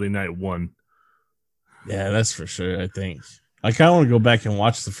Night, Deadly Night 1. Yeah, that's for sure, I think. I kind of want to go back and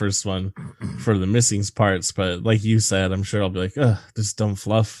watch the first one for the missing parts, but like you said, I'm sure I'll be like, ugh, this dumb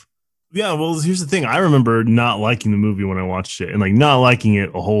fluff. Yeah, well, here's the thing. I remember not liking the movie when I watched it and like not liking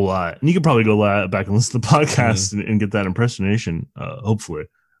it a whole lot. And you could probably go back and listen to the podcast and get that impressionation, hopefully.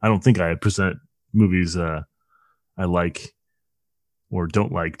 I don't think I present movies I like or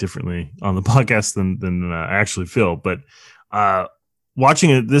don't like differently on the podcast than I actually feel. But watching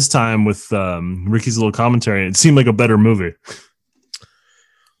it this time with Ricky's little commentary, it seemed like a better movie.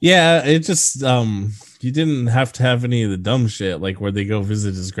 Yeah, it just you didn't have to have any of the dumb shit like where they go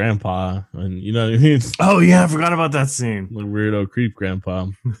visit his grandpa and you know what I mean. Oh yeah, I forgot about that scene. The weirdo creep grandpa.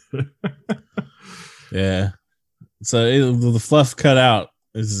 Yeah, so the fluff cut out.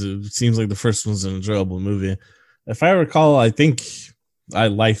 It seems like the first one's an enjoyable movie. If I recall, I think I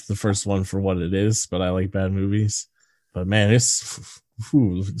liked the first one for what it is, but I like bad movies. But man, it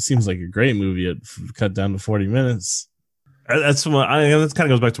seems like a great movie. It cut down to 40 minutes. That's what that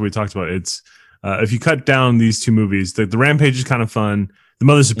kind of goes back to what we talked about. It's if you cut down these two movies, the Rampage is kind of fun. The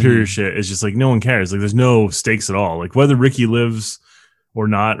Mother Superior shit is just like no one cares. Like there's no stakes at all. Like whether Ricky lives or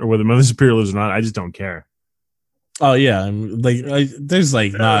not, or whether Mother Superior lives or not, I just don't care. Oh yeah, there's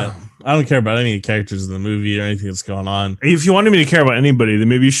like not. I don't care about any of the characters in the movie or anything that's going on. If you wanted me to care about anybody, then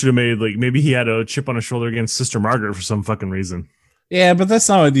maybe you should have made like maybe he had a chip on his shoulder against Sister Margaret for some fucking reason. Yeah, but that's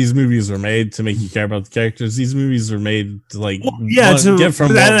not what these movies were made to make you care about the characters. These movies were made to like get from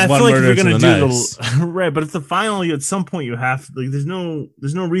one murder to the next. Right, but at the final, at some point, you have like there's no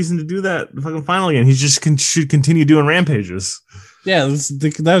reason to do that. The fucking final again. He just should continue doing rampages. Yeah,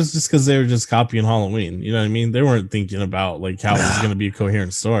 that was just because they were just copying Halloween. You know what I mean? They weren't thinking about like how it was going to be a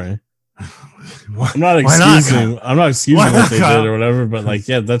coherent story. I'm not excusing what they did or whatever, but like,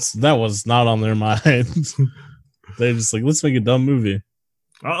 yeah, that was not on their mind. They're just like, let's make a dumb movie.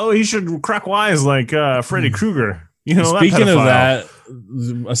 Oh, he should crack wise like Freddy Krueger. You know, speaking of that,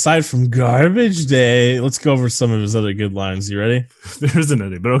 aside from Garbage Day, let's go over some of his other good lines. You ready? There isn't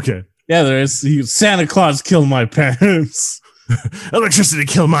any, but okay. Yeah, there is. Santa Claus killed my parents. Electricity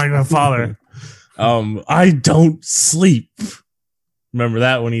killed my grandfather. I don't sleep. Remember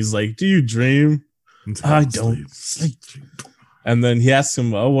that when he's like, do you dream? I don't sleep. And then he asks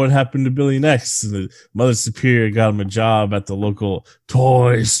him, oh, what happened to Billy next? And the Mother Superior got him a job at the local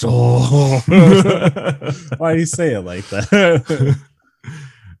toy store. Why do you say it like that?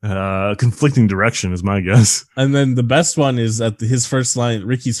 Conflicting direction is my guess. And then the best one is at his first line,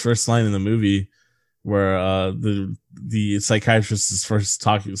 Ricky's first line in the movie, where the psychiatrist is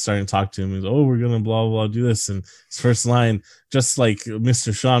starting to talk to him. He's, oh, we're gonna blah blah do this, and his first line, just like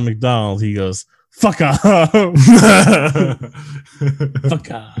Mr. Sean McDonald, he goes, "Fuck off,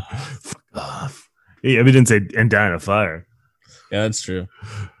 fuck off, fuck off." Yeah, we didn't say and die in a fire. Yeah, that's true.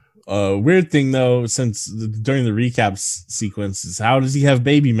 Weird thing though, since during the recaps sequence is how does he have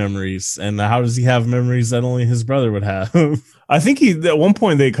baby memories, and how does he have memories that only his brother would have? I think at one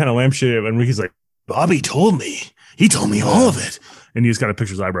point they kind of lampshade it, and Ricky's like, Bobby told me. He told me all of it. And he's got to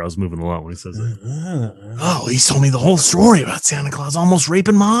picture his eyebrows moving a lot when he says it. Oh, he told me the whole story about Santa Claus almost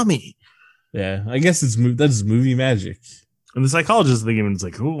raping mommy. Yeah, I guess that's movie magic. And the psychologist thinking, it's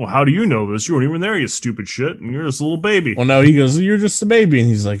like, oh, how do you know this? You weren't even there, you stupid shit. And you're just a little baby. Well, no, he goes, you're just a baby. And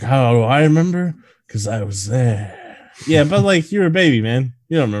he's like, how do I remember? Because I was there. Yeah, but like, you're a baby, man.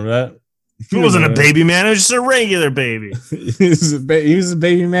 You don't remember that. He wasn't a baby, man. It was just a regular baby. He was a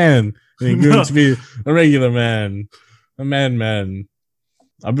baby man. And he grew up to be a regular man. A man.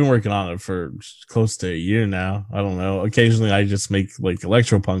 I've been working on it for close to a year now. I don't know. Occasionally, I just make like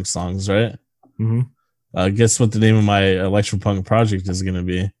electropunk songs, right? Mm-hmm. Guess what the name of my electropunk project is going to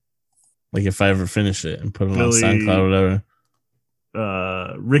be? Like if I ever finish it and put it on SoundCloud or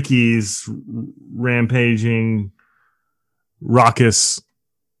whatever. Ricky's rampaging raucous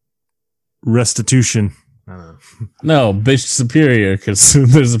restitution. I don't know. No, bitch superior, because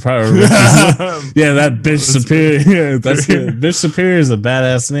there's a part of yeah, that bitch superior. That's it. Bitch superior is a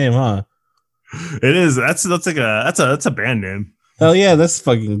badass name, huh? It is. That's a band name. Hell yeah, that's a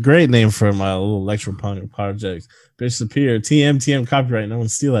fucking great name for my little electropunk project. Bitch superior. TM copyright. No one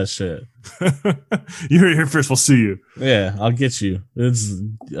steal that shit. You heard it here first. We'll sue you. Yeah, I'll get you.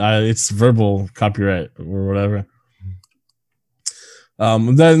 It's verbal copyright or whatever.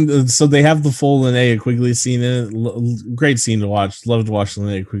 Then so they have the full Linnea Quigley scene in it. Great scene to watch. Love to watch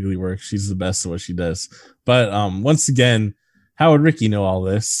Linnea Quigley work. She's the best at what she does. But once again, how would Ricky know all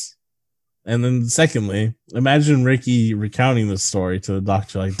this? And then secondly, imagine Ricky recounting the story to the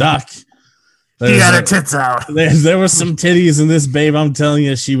doctor, like, Doc, he got her tits out. There were some titties in this babe. I'm telling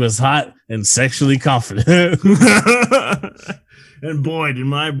you, she was hot and sexually confident. And boy, did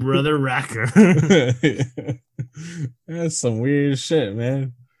my brother rack her. That's some weird shit,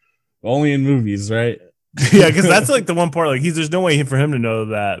 man. Only in movies, right? Yeah, because that's like the one part. Like, there's no way for him to know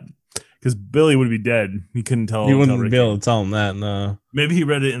that, because Billy would be dead. He couldn't tell. He wouldn't be able to tell him that. No. Maybe he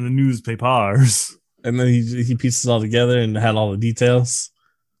read it in the newspapers, and then he pieced it all together and had all the details.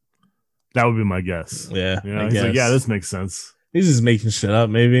 That would be my guess. Yeah, you know, he's like, yeah, this makes sense. He's just making shit up,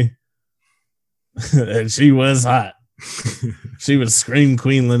 maybe. And she was hot. She would scream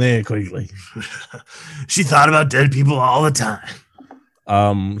Queen Linnea Quigley. She thought about dead people all the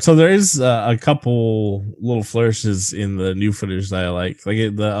time. So there is a couple little flourishes in the new footage that I like.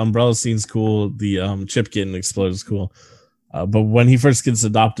 Like the umbrella scene's cool. The chip getting exploded is cool. But when he first gets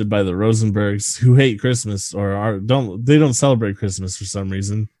adopted by the Rosenbergs, who hate Christmas or don't celebrate Christmas for some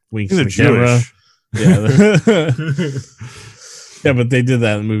reason. Winks to the camera. Yeah. Yeah, but they did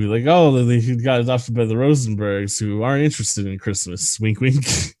that in the movie. Like, oh, they got adopted by the Rosenbergs, who aren't interested in Christmas. Wink, wink.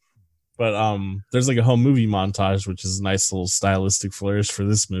 But there's like a whole movie montage, which is a nice little stylistic flourish for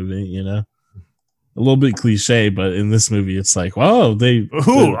this movie. You know, a little bit cliche, but in this movie, it's like, whoa,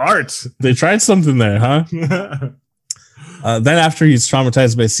 art. They tried something there, huh? Then after he's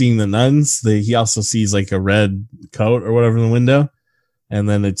traumatized by seeing the nuns, he also sees like a red coat or whatever in the window, and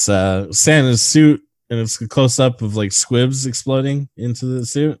then it's Santa's suit. And it's a close up of like squibs exploding into the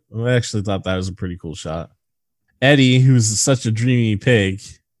suit. I actually thought that was a pretty cool shot. Eddie, who's such a dreamy pig,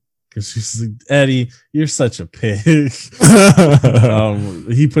 because she's like, Eddie, you're such a pig.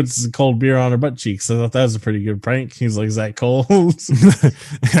 He puts cold beer on her butt cheeks. I thought that was a pretty good prank. He's like, is that cold?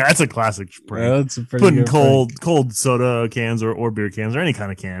 That's a classic prank. Yeah, that's a pretty putting good cold soda cans or beer cans or any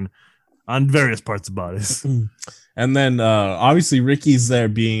kind of can on various parts of bodies. And then obviously Ricky's there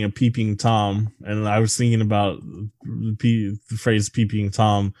being a peeping Tom, and I was thinking about the phrase peeping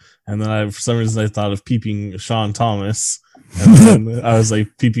Tom, and then for some reason I thought of peeping Sean Thomas, and then I was like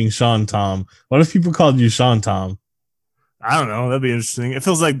peeping Sean Tom. What if people called you Sean Tom? I don't know. That'd be interesting. It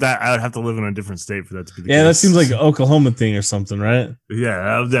feels like that I would have to live in a different state for that to be the case. Yeah, that seems like an Oklahoma thing or something, right?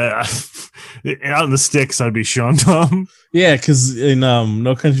 Yeah, out in the sticks, I'd be Sean Tom. Yeah, because in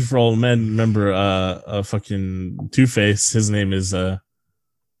No Country for Old Men, remember fucking Two-Face, his name is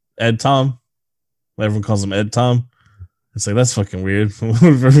Ed Tom. Everyone calls him Ed Tom. It's like, that's fucking weird. What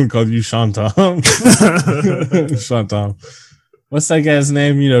if everyone called you Sean Tom? Sean Tom. What's that guy's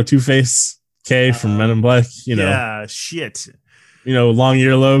name? You know, Two-Face K from Men in Black. You know. Yeah, shit. You know, long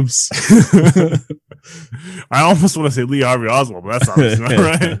earlobes. I almost want to say Lee Harvey Oswald, but that's obviously not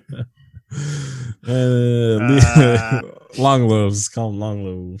right. Long lobes. Call him long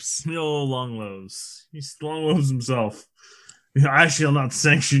lobes. No, long lobes. He's long lobes himself. I shall not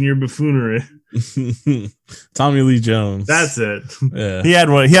sanction your buffoonery. Tommy Lee Jones. That's it. Yeah. He had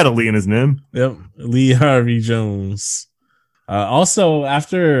a Lee in his name. Yep. Lee Harvey Jones. Also,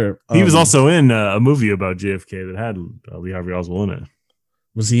 after he was also in a movie about JFK that had Lee Harvey Oswald in it.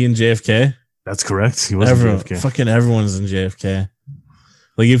 Was he in JFK? That's correct. He was in JFK. Fucking everyone's in JFK.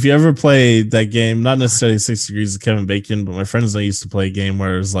 Like, if you ever play that game, not necessarily 6 Degrees of Kevin Bacon, but my friends and I used to play a game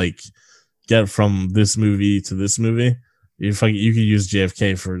where it was like, get from this movie to this movie. You could use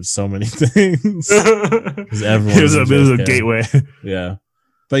JFK for so many things. Everyone it was a gateway. Yeah.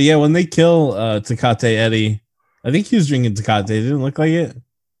 But yeah, when they kill Tecate Eddie, I think he was drinking Tecate. It didn't look like it.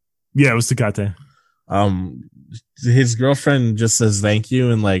 Yeah, it was Tecate. His girlfriend just says thank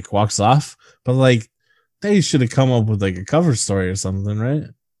you and like walks off. But like they should have come up with like a cover story or something, right?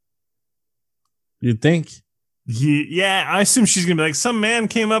 You'd think. Yeah, I assume she's gonna be like, some man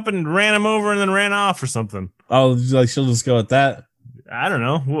came up and ran him over and then ran off or something. Oh, like she'll just go with that. I don't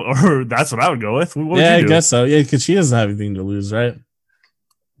know, or that's what I would go with. What would yeah, you do? I guess so. Yeah, because she doesn't have anything to lose, right?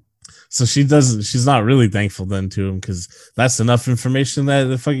 So she doesn't. She's not really thankful then to him because that's enough information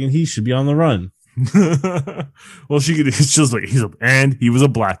that he should be on the run. Well, she could. It's just like and he was a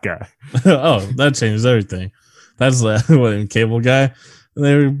black guy. Oh, that changes everything. That's what cable guy.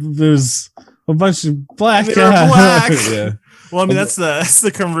 There's a bunch of black guys. Black. Yeah. Well, I mean that's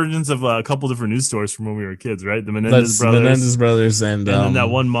the convergence of a couple different news stories from when we were kids, right? The Menendez brothers, and then that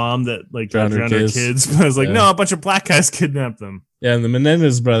one mom that like drowned her kids. But I was like, no, a bunch of black guys kidnapped them. Yeah, and the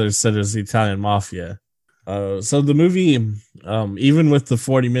Menendez brothers said it was the Italian mafia. So the movie, even with the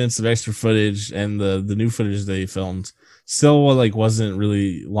 40 minutes of extra footage and the new footage they filmed, still wasn't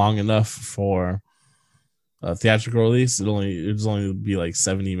really long enough for a theatrical release. It was only be like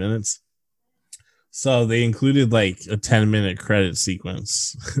 70 minutes. So they included like a 10-minute credit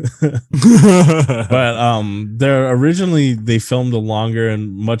sequence. But originally they filmed a longer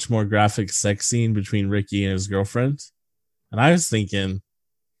and much more graphic sex scene between Ricky and his girlfriend. And I was thinking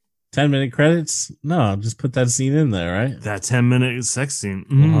 10-minute credits? No, just put that scene in there, right? That 10-minute sex scene.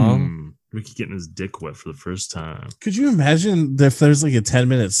 Ricky getting his dick wet for the first time. Could you imagine if there's like a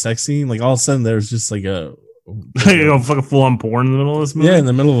 10-minute sex scene? Like all of a sudden there's just like a fucking full-on porn in the middle of this movie? Yeah, in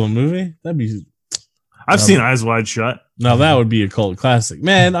the middle of a movie? That'd be... I've seen Eyes Wide Shut. No, that would be a cult classic.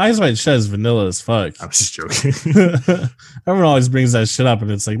 Man, Eyes Wide Shut is vanilla as fuck. I was just joking. Everyone always brings that shit up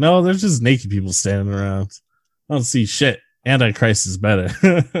and it's like, no, there's just naked people standing around. I don't see shit. Antichrist is better.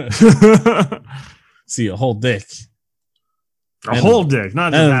 See a whole dick. Whole dick,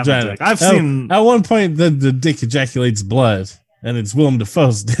 not just half a dick. I've seen... At one point, the dick ejaculates blood and it's Willem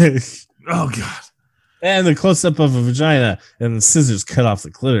Dafoe's dick. Oh, God. And the close-up of a vagina and the scissors cut off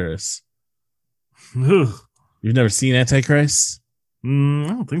the clitoris. You've never seen Antichrist? I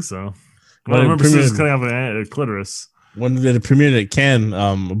don't think so. Well, I remember scissors cutting off a clitoris. When it premiered at Cannes,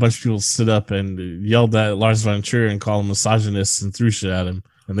 a bunch of people stood up and yelled at Lars von Trier and called him misogynist and threw shit at him,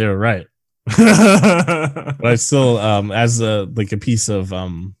 and they were right. But I still, as a piece of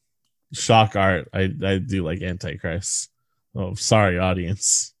shock art, I do like Antichrist. Oh, sorry,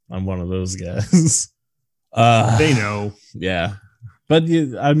 audience, I'm one of those guys. They know, yeah, but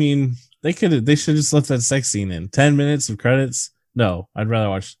I mean. They should just left that sex scene in. 10 minutes of credits? No, I'd rather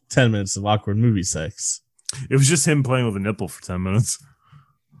watch 10 minutes of awkward movie sex. It was just him playing with a nipple for 10 minutes.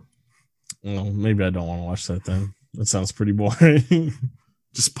 Well, maybe I don't want to watch that then. That sounds pretty boring.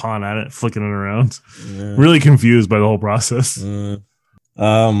 Just pawing at it, flicking it around. Yeah. Really confused by the whole process. Did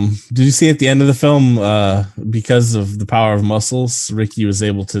you see at the end of the film, because of the power of muscles, Ricky was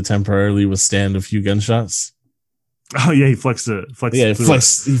able to temporarily withstand a few gunshots? Oh yeah, he flexed it. He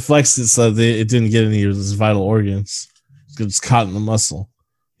flexed it so that it didn't get any of his vital organs. It's caught in the muscle.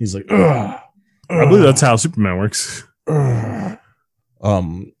 He's like, ugh. I believe that's how Superman works. Remember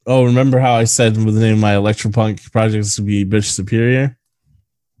how I said with the name of my electropunk projects would be Bitch Superior?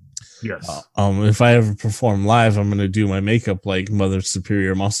 Yes. If I ever perform live, I'm gonna do my makeup like Mother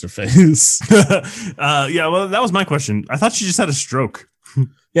Superior Monster Face. Yeah, well, that was my question. I thought she just had a stroke.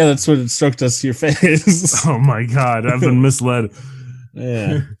 Yeah, that's what stroke does to your face. Oh my God, I've been misled.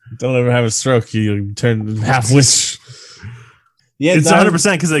 Yeah, don't ever have a stroke. You turn half witch. Yeah, it's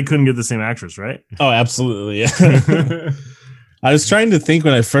 100% because they couldn't get the same actress, right? Oh, absolutely. Yeah. I was trying to think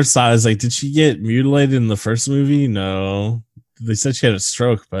when I first saw it. I was like, did she get mutilated in the first movie? No. They said she had a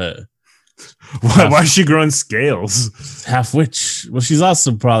stroke, but why is she growing scales? Half witch. Well, she's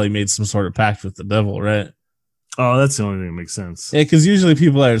also probably made some sort of pact with the devil, right? Oh, that's the only thing that makes sense. Yeah, because usually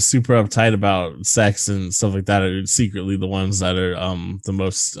people that are super uptight about sex and stuff like that are secretly the ones that are the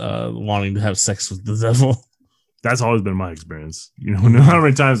most wanting to have sex with the devil. That's always been my experience. You know how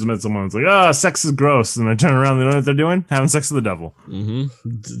many times I met someone that's like, sex is gross. And I turn around, they know what they're doing? Having sex with the devil.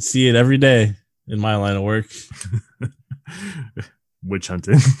 Mm-hmm. See it every day in my line of work. Witch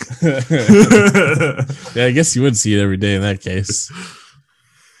hunting. Yeah, I guess you would see it every day in that case.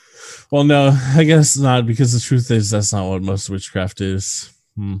 Well, no, I guess not, because the truth is that's not what most witchcraft is.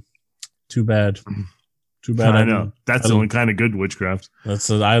 Too bad. Too bad. I know. That's the only kind of good witchcraft.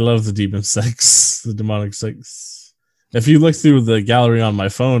 I love the demon sex, the demonic sex. If you look through the gallery on my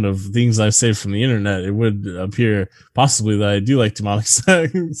phone of things I've saved from the internet, it would appear possibly that I do like demonic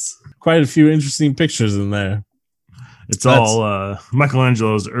sex. Quite a few interesting pictures in there. It's all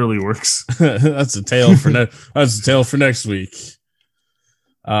Michelangelo's early works. That's a tale for next week.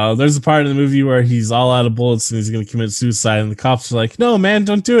 There's a part in the movie where he's all out of bullets and he's going to commit suicide, and the cops are like, "No, man,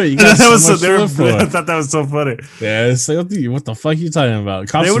 don't do it. You got so much to live for." I thought that was so funny. Yeah, it's like, what the fuck are you talking about?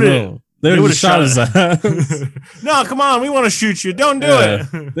 Cops They would have shot his ass. No, come on, we want to shoot you. Don't do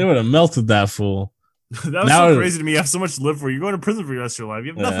it. They would have melted that fool. That was so crazy to me. You have so much to live for. You're going to prison for the rest of your life.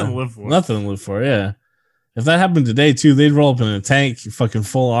 You have nothing to live for. Nothing to live for, yeah. If that happened today too, they'd roll up in a tank, fucking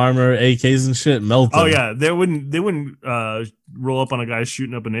full armor, AKs and shit, melt them. Oh yeah, they wouldn't roll up on a guy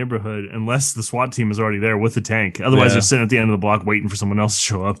shooting up a neighborhood unless the SWAT team is already there with the tank. Otherwise, they're sitting at the end of the block waiting for someone else to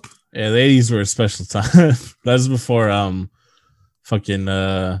show up. Yeah, the 80s were a special time. That was before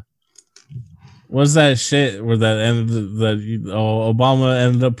what was that shit where Obama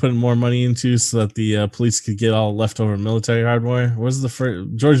ended up putting more money into so that the police could get all leftover military hardware? What was the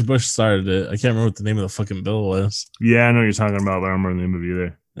first? George Bush started it. I can't remember what the name of the fucking bill was. Yeah, I know what you're talking about, but I don't remember the name of it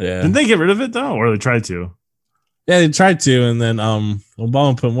either. Yeah. Didn't they get rid of it though, or they tried to? Yeah, they tried to, and then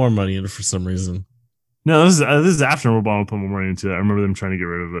Obama put more money in it for some reason. No, this is after Obama put more money into it. I remember them trying to get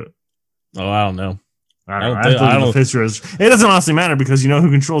rid of it. Oh, I don't know. I don't. It doesn't honestly matter because you know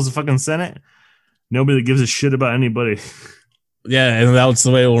who controls the fucking Senate? Nobody that gives a shit about anybody. Yeah, and that's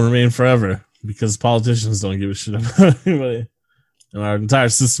the way it will remain forever because politicians don't give a shit about anybody. And our entire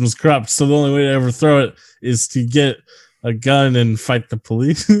system is corrupt. So the only way to overthrow it is to get a gun and fight the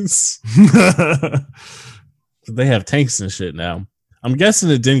police. They have tanks and shit now. I'm guessing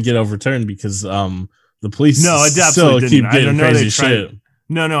it didn't get overturned because the police still keep getting crazy shit.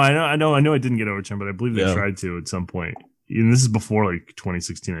 No, I know it didn't get overturned, but I believe they tried to at some point. And this is before like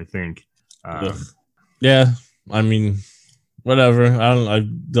 2016, I think. Yeah, I mean, whatever. I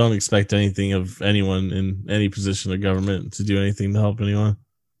don't expect anything of anyone in any position of government to do anything to help anyone.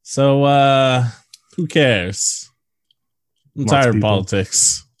 So, who cares? I'm tired of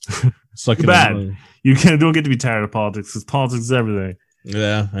politics. It's fucking bad. Annoying. You don't get to be tired of politics because politics is everything.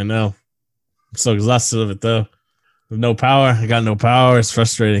 Yeah, I know. I'm so exhausted of it though. With no power, I got no power. It's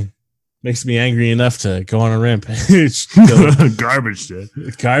frustrating. Makes me angry enough to go on a rampage. Garbage day.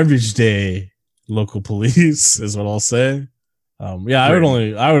 Garbage day. Local police is what I'll say. Yeah, I would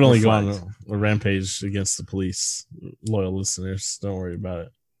only go on a rampage against the police. Loyal listeners, don't worry about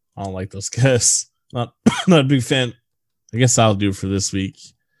it. I don't like those guys. Not a big fan. I guess I'll do for this week.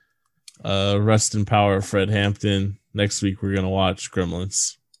 Rest in power, Fred Hampton. Next week we're gonna watch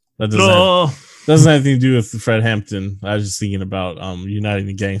Gremlins. That doesn't have anything to do with Fred Hampton. I was just thinking about uniting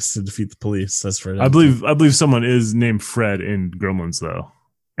the gangs to defeat the police. That's Fred Hampton. I believe someone is named Fred in Gremlins though.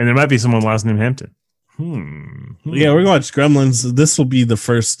 And there might be someone last name Hampton. Yeah, we're gonna watch Gremlins. This will be the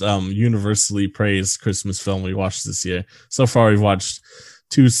first universally praised Christmas film we watched this year. So far, we've watched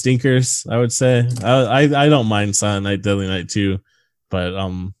 2 stinkers. I would say I don't mind Silent Night, Deadly Night 2, but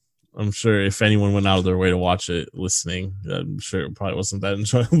I'm sure if anyone went out of their way to watch it, listening, I'm sure it probably wasn't that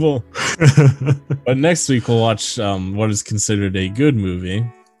enjoyable. But next week we'll watch what is considered a good movie,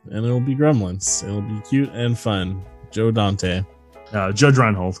 and it'll be Gremlins. It'll be cute and fun. Joe Dante. Judge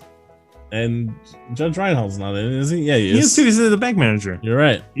Reinhold. And Judge Reinhold's not in it, is he? Yeah, he is. He is too. He's the bank manager. You're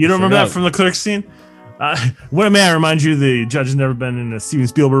right. You don't remember that from the Clerks scene? May I remind you, the judge has never been in a Steven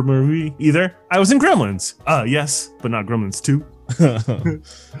Spielberg movie either. I was in Gremlins. Yes, but not Gremlins 2.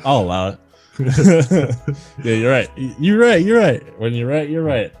 I'll allow it. Yeah, you're right. You're right. When you're right, you're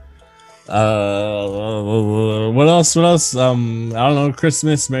right. What else? I don't know.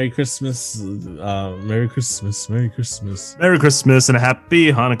 Christmas, Merry Christmas, Merry Christmas, Merry Christmas, Merry Christmas, and a Happy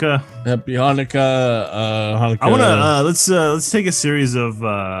Hanukkah. Happy Hanukkah. Hanukkah. I wanna let's take a series of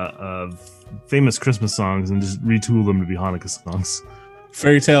famous Christmas songs and just retool them to be Hanukkah songs.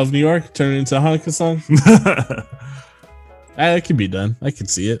 Fairy Tale of New York, turn it into a Hanukkah song. It can be done. I can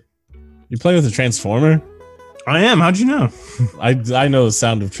see it. You play with a transformer? I am. How'd you know? I know the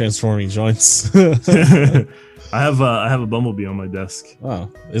sound of transforming joints. I have a Bumblebee on my desk.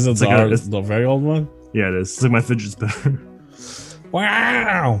 Oh, is it the very old one? Yeah, it is. It's like my fidget spinner.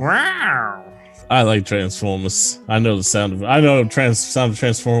 Wow! I like Transformers. I know the sound of it. I know the sound of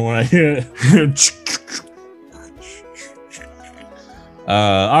Transformer when I hear it.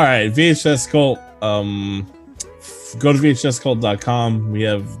 All right, VHS Cult. Go to VHSCult.com. We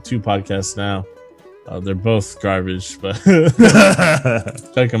have 2 podcasts now. They're both garbage, but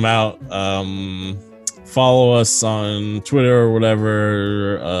check them out. Follow us on Twitter or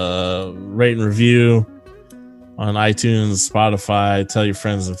whatever. Rate and review on iTunes, Spotify. Tell your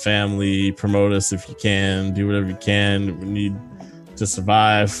friends and family. Promote us if you can. Do whatever you can. We need to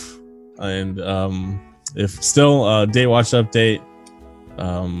survive. And if still date watch update,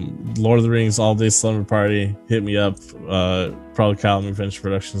 Lord of the Rings All Day Slumber Party, hit me up. Probably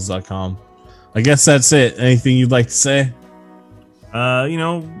KyleMcVentureProductions.com. I guess that's it. Anything you'd like to say?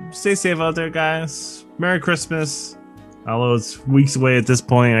 Stay safe out there, guys. Merry Christmas. Although it's weeks away at this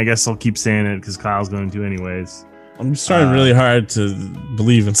point, I guess I'll keep saying it because Kyle's going to anyways. I'm just trying really hard to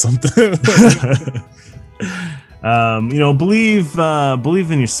believe in something.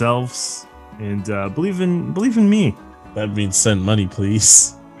 Believe in yourselves and believe in me. That means send money,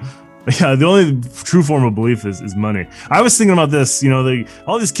 please. Yeah, the only true form of belief is money. I was thinking about this.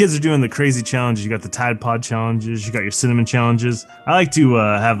 All these kids are doing the crazy challenges. You got the Tide Pod challenges. You got your cinnamon challenges. I like to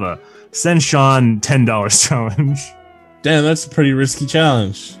have a send Sean $10 challenge. Damn, that's a pretty risky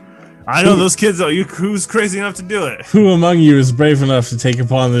challenge. I know those kids, though. Who's crazy enough to do it? Who among you is brave enough to take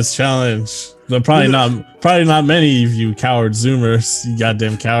upon this challenge? Probably not many of you coward Zoomers. You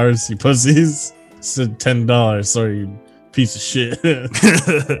goddamn cowards, you pussies. Said $10. Sorry, you piece of shit.